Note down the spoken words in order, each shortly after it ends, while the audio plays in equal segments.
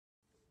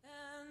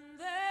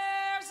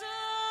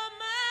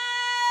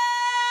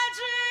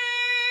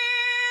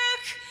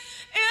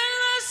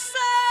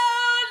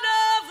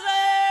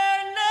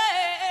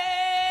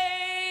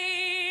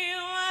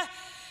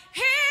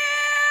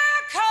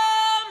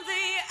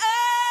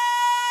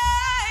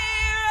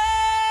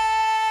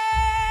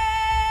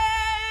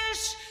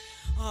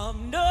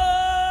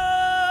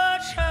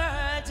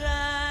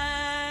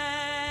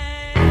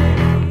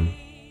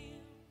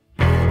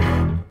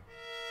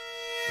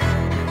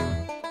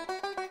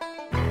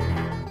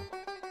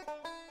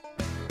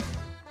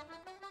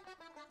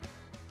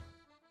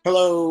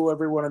Hello,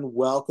 everyone, and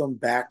welcome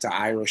back to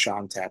Irish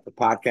on Tap, a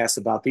podcast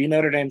about the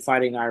Notre Dame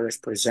Fighting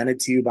Irish presented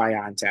to you by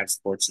On Tap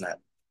Sportsnet.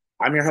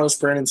 I'm your host,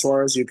 Brandon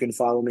Suarez. You can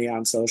follow me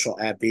on social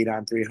at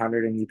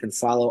BeatOn300, and you can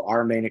follow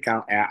our main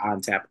account at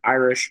On Tap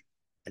Irish.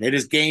 And it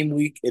is game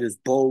week, it is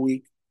bowl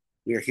week.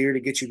 We are here to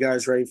get you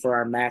guys ready for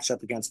our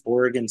matchup against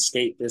Oregon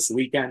State this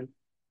weekend.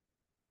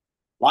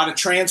 A lot of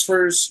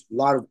transfers, a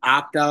lot of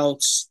opt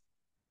outs,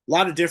 a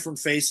lot of different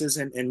faces.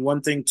 And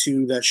one thing,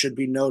 too, that should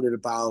be noted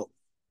about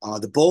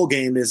the bowl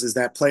game is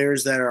that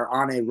players that are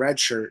on a red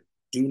shirt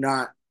do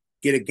not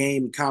get a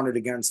game counted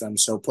against them.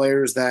 So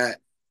players that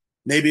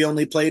maybe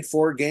only played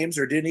 4 games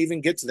or didn't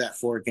even get to that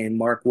 4 game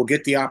mark will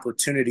get the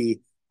opportunity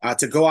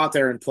to go out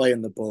there and play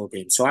in the bowl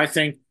game. So I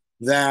think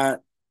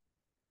that,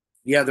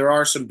 yeah, there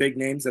are some big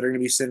names that are going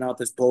to be sitting out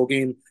this bowl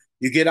game.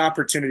 You get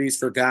opportunities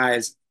for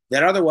guys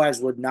that otherwise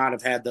would not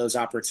have had those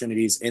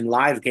opportunities in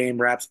live game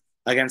reps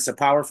against a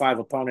Power Five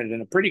opponent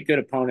and a pretty good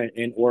opponent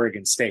in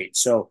Oregon State.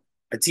 So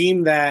a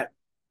team that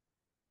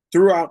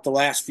throughout the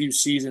last few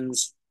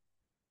seasons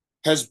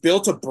has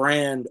built a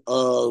brand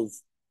of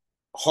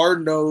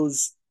hard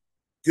nosed,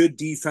 good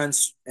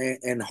defense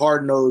and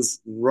hard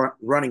nosed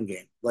running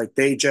game. Like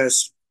they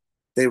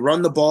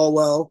run the ball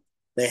well.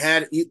 They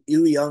had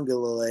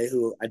Uliungalele,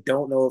 who I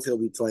don't know if he'll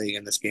be playing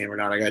in this game or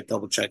not. I got to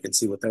double check and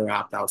see what their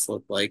opt outs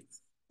look like.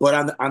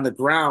 But on the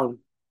ground,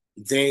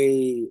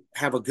 they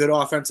have a good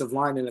offensive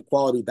line and a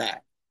quality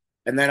back.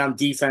 And then on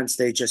defense,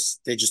 they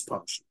just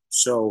punch.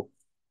 So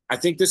I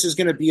think this is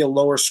going to be a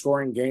lower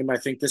scoring game. I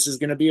think this is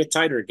going to be a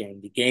tighter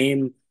game. The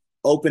game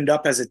opened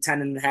up as a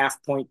 10.5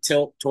 point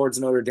tilt towards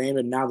Notre Dame,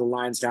 and now the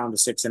line's down to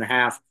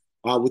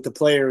 6.5 with the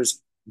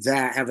players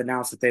that have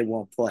announced that they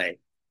won't play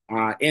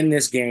in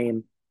this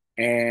game.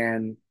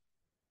 And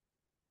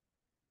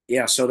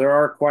yeah, so there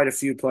are quite a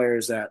few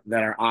players that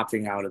are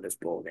opting out of this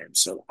bowl game.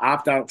 So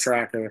opt out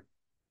tracker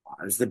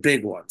is the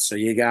big one. So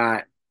you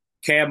got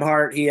Cam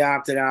Hart, he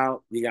opted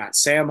out. You got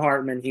Sam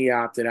Hartman, he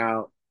opted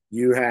out.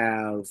 You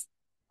have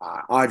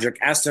Audric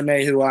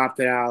Estime, who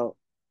opted out.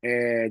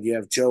 And you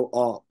have Joe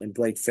Alt and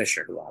Blake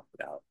Fisher, who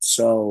opted out.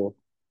 So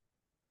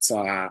it's,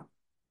 uh,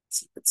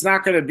 it's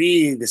not going to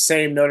be the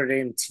same Notre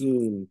Dame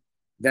team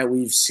that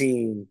we've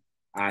seen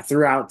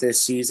throughout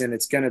this season.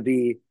 It's going to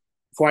be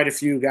quite a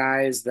few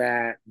guys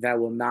that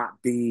will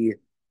not be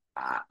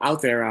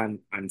out there on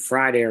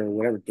Friday or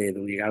whatever day of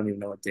the week. I don't even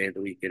know what day of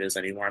the week it is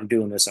anymore. I'm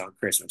doing this on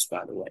Christmas,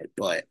 by the way.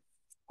 But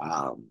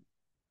um,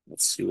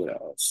 let's see what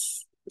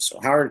else. So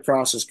Howard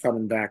Cross is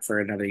coming back for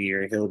another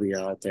year. He'll be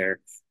out there.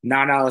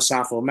 Nana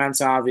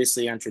Asafo-Mensah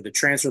obviously entered the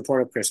transfer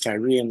portal. Chris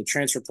Tyree in the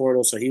transfer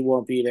portal, so he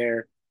won't be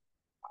there.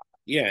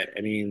 Yeah,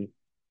 I mean,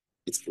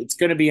 it's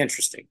going to be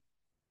interesting.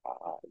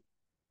 Uh,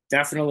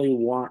 Definitely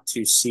want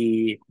to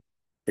see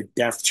the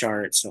depth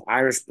chart. So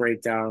Irish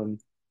Breakdown,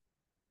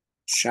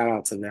 shout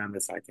out to them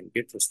if I can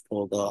get this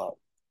pulled up.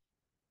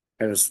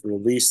 Has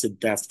released the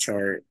depth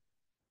chart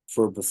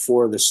for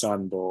before the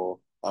Sun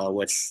Bowl,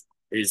 which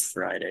is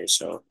Friday,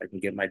 so I can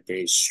get my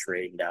days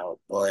straightened out.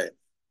 But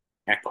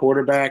at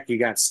quarterback, you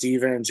got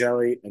Steve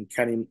Angeli and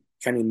Kenny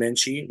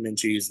Minchie.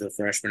 Minchie is the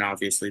freshman,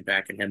 obviously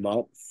backing him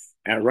up.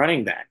 At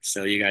running back,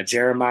 so you got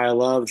Jeremiah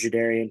Love,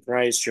 Jadarian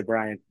Price,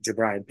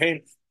 Jabrian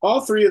Payne.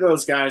 All three of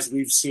those guys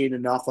we've seen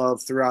enough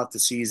of throughout the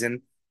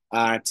season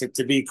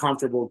to be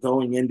comfortable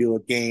going into a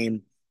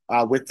game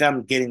with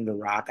them getting the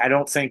rock. I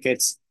don't think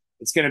it's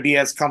going to be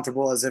as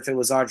comfortable as if it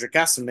was Audric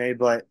Esime,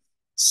 but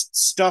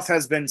stuff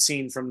has been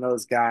seen from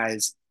those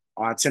guys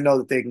to know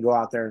that they can go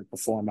out there and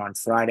perform on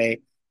Friday.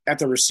 At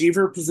the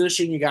receiver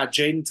position, you got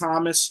Jaden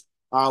Thomas,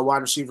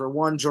 wide receiver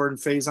 1, Jordan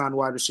Faison,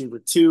 wide receiver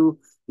 2,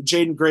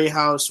 Jaden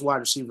Grayhouse, wide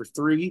receiver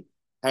 3,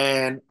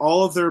 and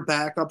all of their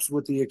backups,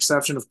 with the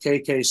exception of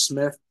KK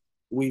Smith,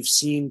 we've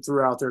seen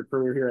throughout their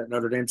career here at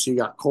Notre Dame. So you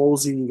got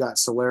Colsey, you got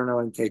Salerno,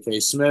 and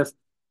KK Smith.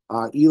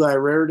 Eli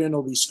Raridan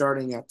will be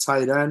starting at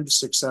tight end,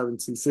 6'7",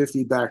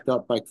 250, backed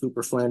up by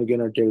Cooper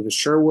Flanagan or Davis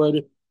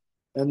Sherwood.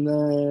 And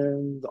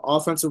then the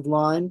offensive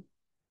line,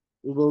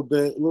 a little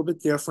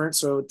bit different.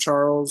 So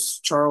Charles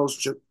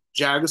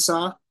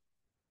Jagasa,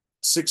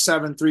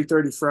 6'7",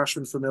 330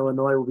 freshman from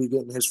Illinois, will be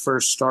getting his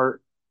first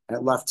start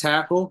at left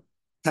tackle.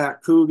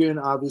 Pat Coogan,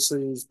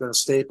 obviously, has been a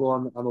staple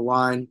on the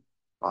line.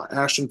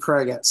 Ashton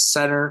Craig at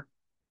center,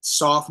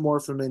 sophomore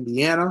from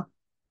Indiana.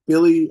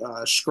 Billy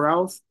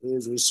Scrouth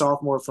is a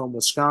sophomore from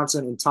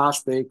Wisconsin, and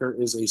Tosh Baker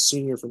is a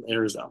senior from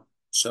Arizona.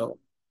 So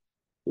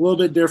a little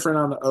bit different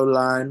on the O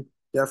line.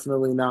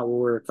 Definitely not what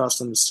we're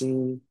accustomed to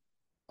seeing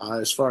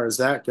as far as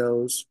that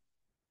goes.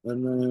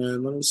 And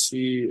then let me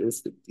see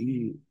if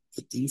the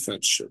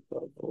defense should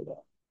go. Hold on.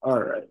 All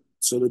right.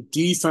 So the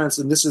defense,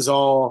 and this is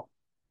all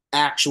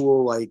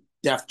actual like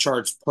depth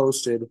charts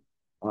posted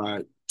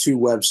to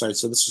websites.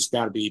 So this has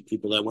got to be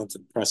people that went to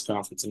the press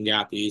conference and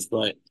got these.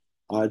 But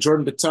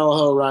Jordan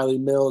Botelho, Riley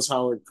Mills,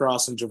 Howard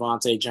Cross, and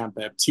Javante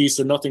Jean-Baptiste.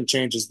 So nothing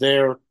changes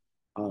there.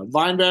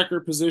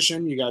 Linebacker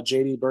position, you got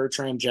J.D.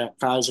 Bertrand, Jack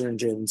Kaiser, and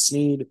Jalen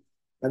Sneed.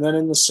 And then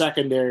in the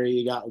secondary,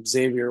 you got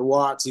Xavier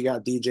Watts, you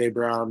got DJ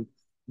Brown,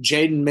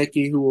 Jaden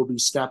Mickey, who will be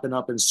stepping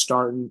up and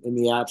starting in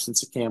the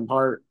absence of Cam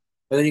Hart,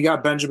 And then you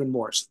got Benjamin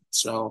Morrison.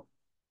 So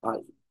uh,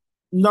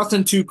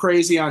 nothing too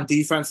crazy on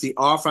defense. The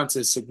offense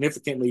is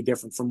significantly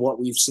different from what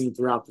we've seen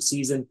throughout the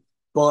season.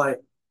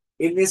 But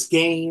in this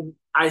game,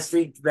 I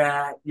think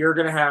that you're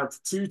going to have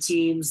two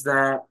teams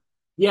that,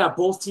 yeah,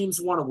 both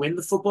teams want to win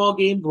the football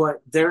game,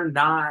 but they're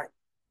not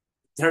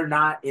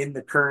in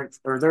the current,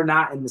 or they're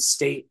not in the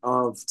state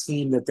of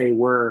team that they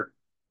were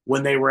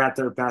when they were at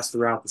their best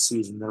throughout the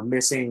season. They're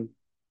missing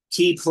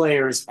key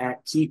players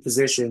at key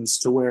positions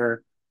to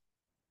where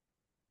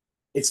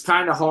it's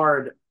kind of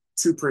hard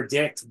to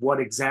predict what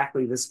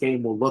exactly this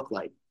game will look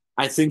like.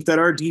 I think that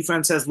our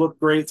defense has looked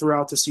great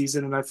throughout the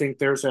season, and I think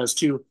theirs has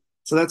too.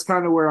 So that's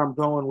kind of where I'm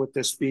going with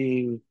this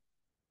being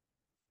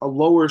a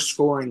lower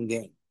scoring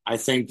game. I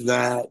think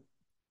that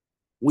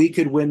we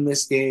could win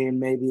this game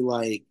maybe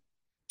like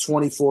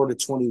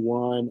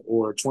 24-21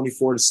 or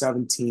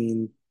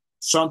 24-17,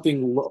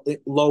 something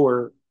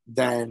lower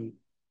than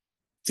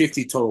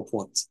 50 total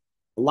points.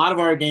 A lot of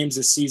our games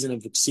this season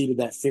have exceeded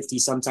that 50,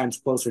 sometimes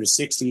closer to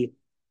 60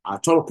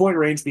 total point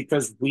range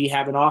because we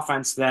have an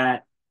offense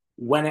that,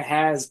 when it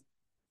has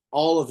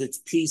all of its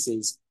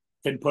pieces,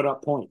 can put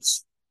up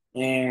points.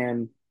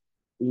 And,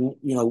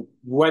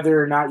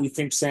 whether or not you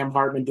think Sam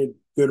Hartman did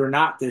good or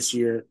not this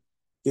year,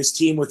 this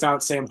team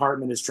without Sam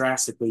Hartman is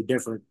drastically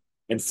different.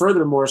 And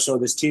furthermore, so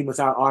this team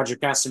without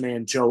Audric Estime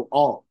and Joe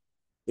Alt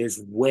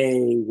is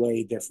way,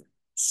 way different.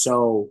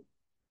 So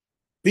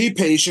be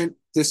patient.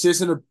 This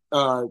isn't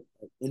a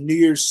New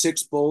Year's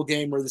Six bowl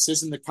game, or this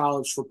isn't the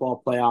college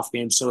football playoff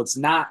game. So it's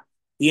not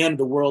the end of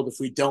the world if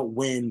we don't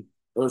win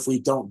or if we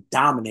don't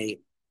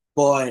dominate.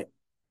 But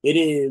it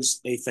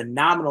is a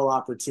phenomenal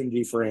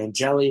opportunity for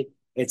Angeli.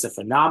 It's a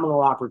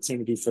phenomenal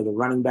opportunity for the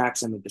running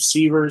backs and the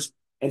receivers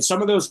and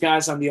some of those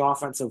guys on the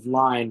offensive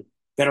line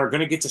that are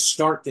going to get to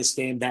start this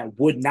game that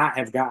would not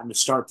have gotten to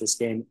start this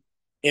game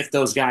if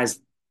those guys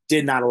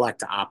did not elect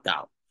to opt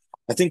out.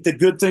 I think the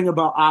good thing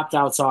about opt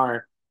outs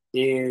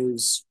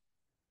is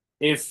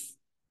if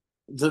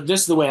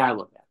this is the way I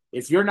look at it.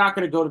 If you're not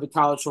going to go to the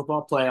college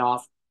football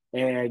playoff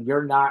and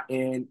you're not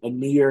in a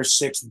New Year's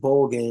Six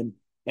bowl game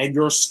and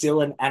you're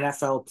still an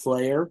NFL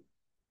player,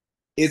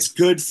 it's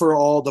good for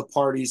all the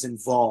parties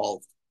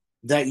involved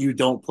that you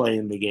don't play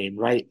in the game,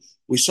 right?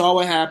 We saw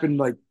what happened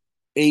like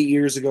 8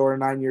 years ago or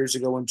 9 years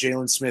ago when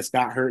Jalen Smith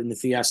got hurt in the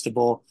Fiesta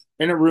Bowl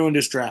and it ruined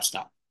his draft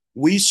stock.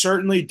 We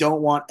certainly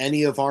don't want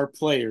any of our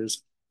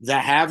players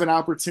that have an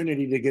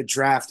opportunity to get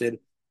drafted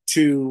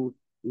to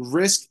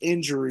risk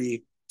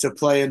injury to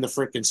play in the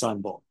freaking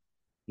Sun Bowl.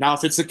 Now,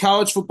 if it's the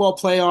college football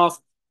playoff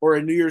or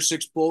a New Year's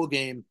Six bowl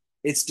game,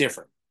 it's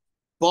different.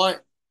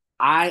 But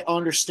I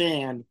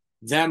understand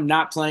them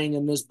not playing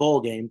in this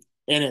bowl game,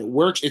 and it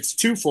works. It's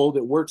twofold.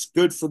 It works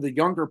good for the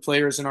younger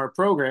players in our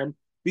program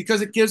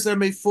because it gives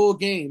them a full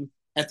game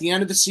at the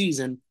end of the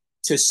season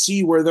to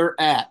see where they're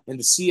at and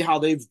to see how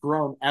they've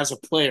grown as a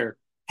player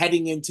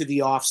heading into the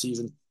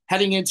offseason,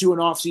 heading into an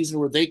offseason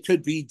where they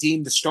could be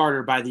deemed the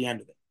starter by the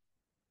end of it.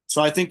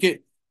 So I think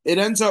it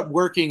ends up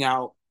working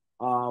out.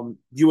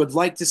 You would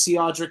like to see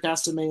Audric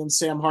Estime and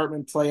Sam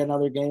Hartman play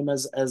another game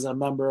as a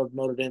member of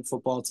Notre Dame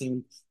football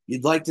team.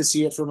 You'd like to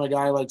see it from a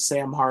guy like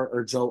Sam Hart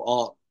or Joe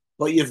Alt,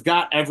 but you've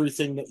got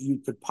everything that you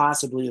could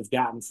possibly have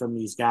gotten from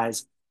these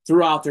guys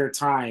throughout their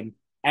time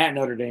at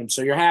Notre Dame.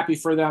 So you're happy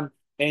for them,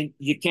 and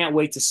you can't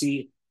wait to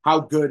see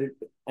how good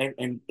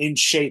and in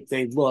shape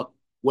they look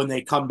when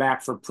they come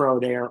back for pro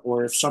day,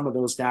 or if some of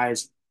those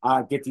guys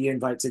get the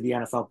invite to the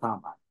NFL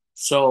Combine.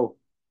 So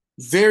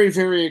very,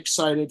 very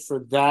excited for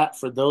that,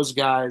 for those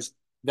guys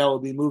that will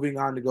be moving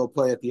on to go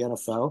play at the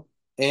NFL.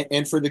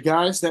 And for the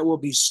guys that will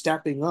be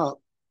stepping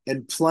up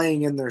and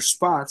playing in their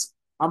spots,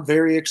 I'm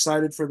very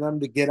excited for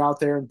them to get out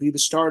there and be the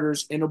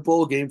starters in a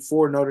bowl game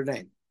for Notre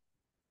Dame.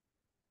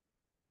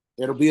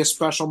 It'll be a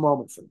special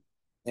moment for them.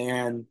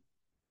 And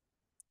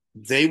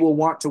they will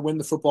want to win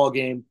the football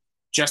game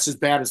just as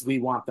bad as we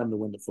want them to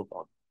win the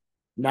football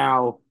game.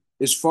 Now,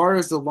 as far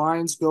as the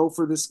lines go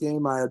for this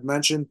game, I had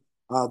mentioned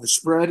the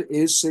spread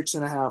is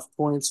 6.5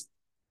 points,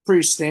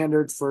 pretty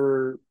standard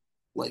for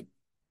like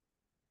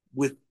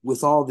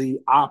with all the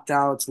opt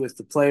outs, with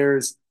the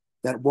players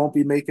that won't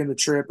be making the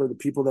trip or the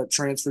people that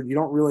transferred. You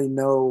don't really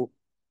know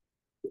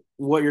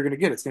what you're going to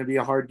get. It's going to be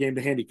a hard game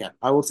to handicap.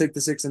 I will take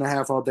the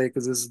 6.5 all day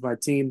because this is my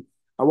team.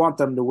 I want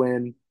them to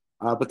win.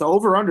 But the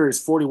over under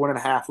is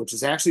 41.5, which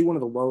is actually one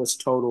of the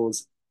lowest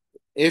totals,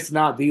 if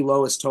not the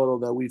lowest total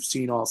that we've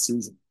seen all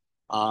season.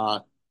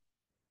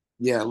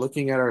 Yeah,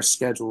 looking at our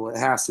schedule, it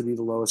has to be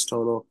the lowest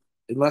total,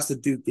 unless the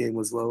Duke game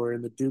was lower,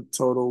 and the Duke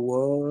total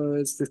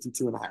was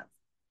 52.5.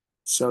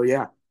 So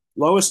yeah,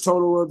 lowest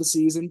total of the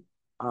season,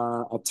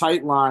 a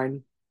tight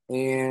line,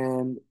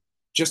 and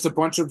just a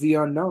bunch of the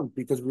unknown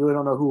because we really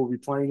don't know who will be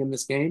playing in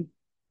this game.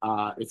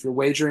 If you're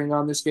wagering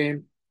on this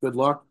game, good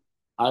luck.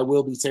 I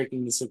will be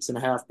taking the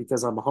 6.5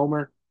 because I'm a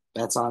homer.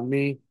 That's on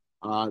me.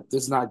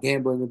 This is not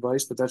gambling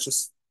advice, but that's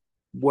just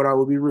what I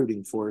will be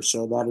rooting for.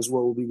 So that is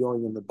what will be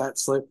going in the bet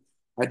slip.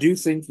 I do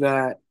think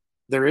that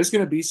there is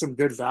going to be some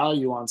good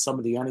value on some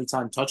of the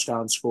anytime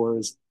touchdown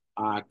scores.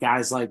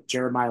 Guys like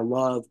Jeremiah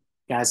Love,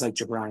 guys like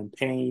Jabrian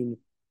Payne,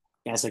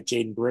 guys like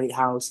Jaden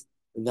Greathouse,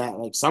 that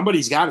like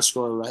somebody's got to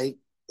score, right?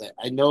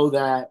 I know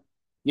that,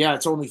 yeah,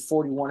 it's only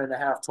 41 and a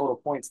half total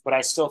points, but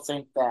I still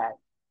think that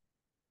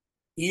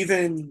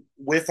even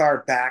with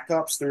our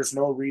backups, there's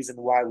no reason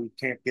why we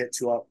can't get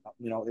to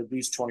at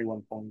least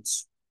 21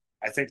 points.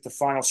 I think the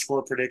final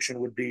score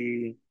prediction would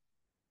be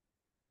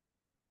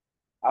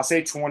I'll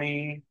say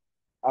 20,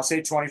 I'll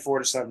say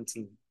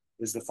 24-17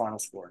 is the final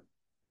score.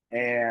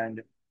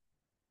 And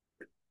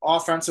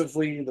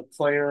offensively, the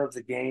player of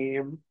the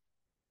game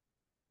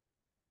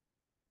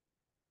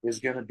is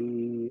going to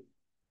be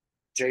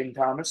Jaden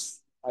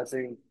Thomas. I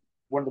think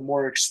one of the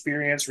more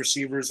experienced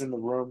receivers in the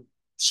room,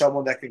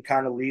 someone that can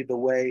kind of lead the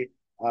way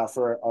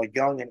for a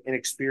young and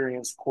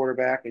inexperienced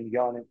quarterback and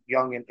young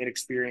and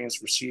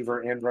inexperienced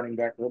receiver and running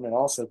back room. And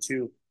also,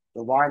 too,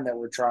 the line that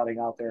we're trotting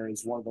out there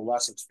is one of the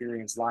less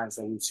experienced lines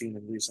that we've seen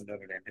in recent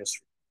Notre Dame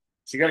history.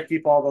 So you got to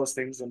keep all those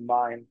things in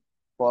mind.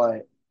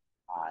 But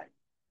I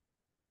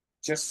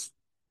just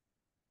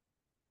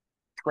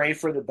pray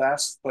for the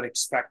best, but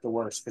expect the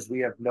worst because we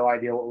have no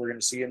idea what we're going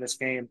to see in this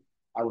game.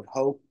 I would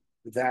hope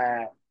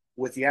that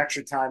with the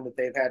extra time that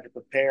they've had to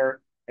prepare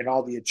and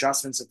all the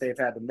adjustments that they've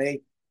had to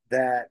make,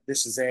 that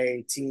this is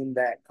a team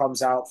that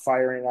comes out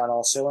firing on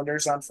all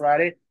cylinders on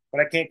Friday.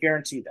 But I can't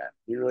guarantee that.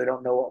 We really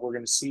don't know what we're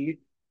going to see.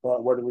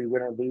 But whether we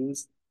win or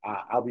lose,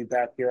 I'll be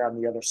back here on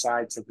the other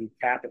side to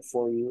recap it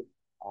for you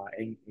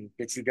and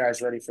get you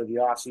guys ready for the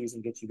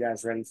offseason, get you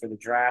guys ready for the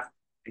draft,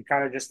 and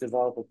kind of just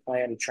develop a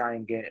plan to try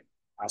and get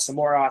some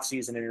more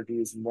off-season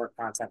interviews and more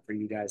content for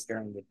you guys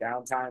during the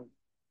downtime.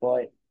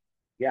 But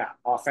yeah,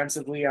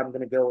 offensively, I'm going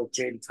to go with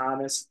Jaden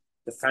Thomas.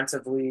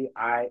 Defensively,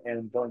 I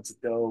am going to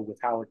go with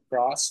Howard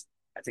Cross.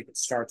 I think it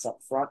starts up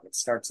front, it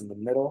starts in the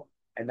middle,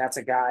 and that's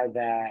a guy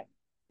that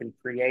can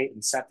create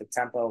and set the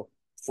tempo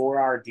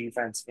for our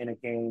defense in a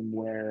game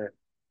where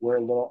we're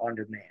a little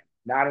undermanned.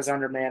 Not as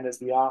undermanned as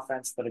the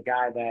offense, but a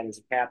guy that is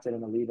a captain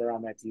and a leader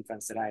on that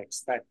defense that I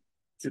expect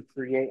to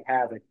create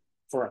havoc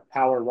for a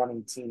power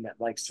running team that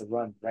likes to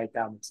run right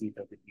down the teeth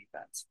of the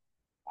defense.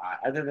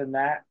 Other than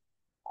that,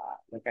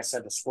 like I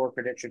said, the score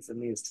prediction for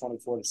me is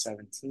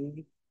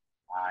 24-17.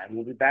 And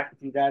we'll be back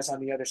with you guys on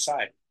the other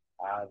side.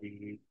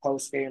 The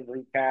post game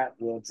recap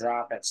will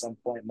drop at some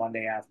point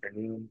Monday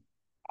afternoon.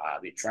 I'll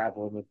be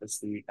traveling with this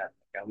week. I've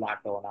got a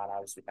lot going on,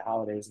 obviously, with the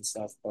holidays and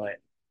stuff. But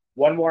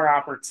one more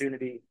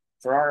opportunity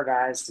for our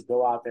guys to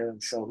go out there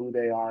and show who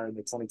they are in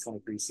the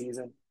 2023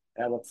 season.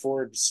 And I look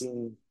forward to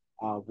seeing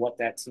what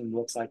that team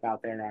looks like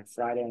out there on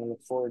Friday. And I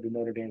look forward to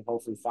Notre Dame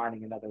hopefully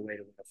finding another way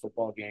to win a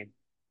football game.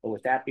 But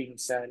with that being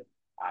said,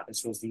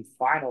 this was the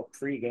final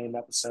pregame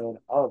episode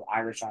of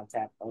Irish on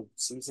Tap of the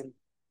season.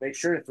 Make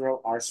sure to throw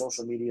our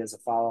social media as a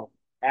follow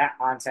at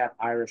On Tap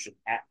Irish and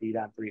at Beat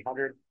on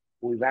 300.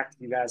 We'll be back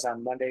with you guys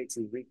on Monday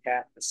to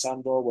recap the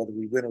Sun Bowl, whether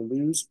we win or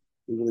lose.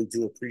 We really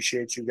do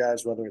appreciate you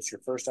guys, whether it's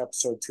your first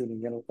episode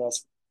tuning in with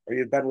us or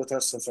you've been with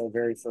us since our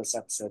very first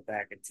episode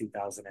back in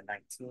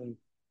 2019.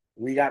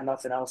 We got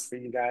nothing else for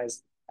you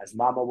guys. As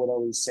Mama would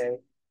always say,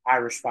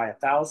 Irish by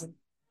 1,000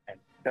 and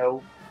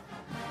go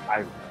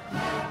Irish.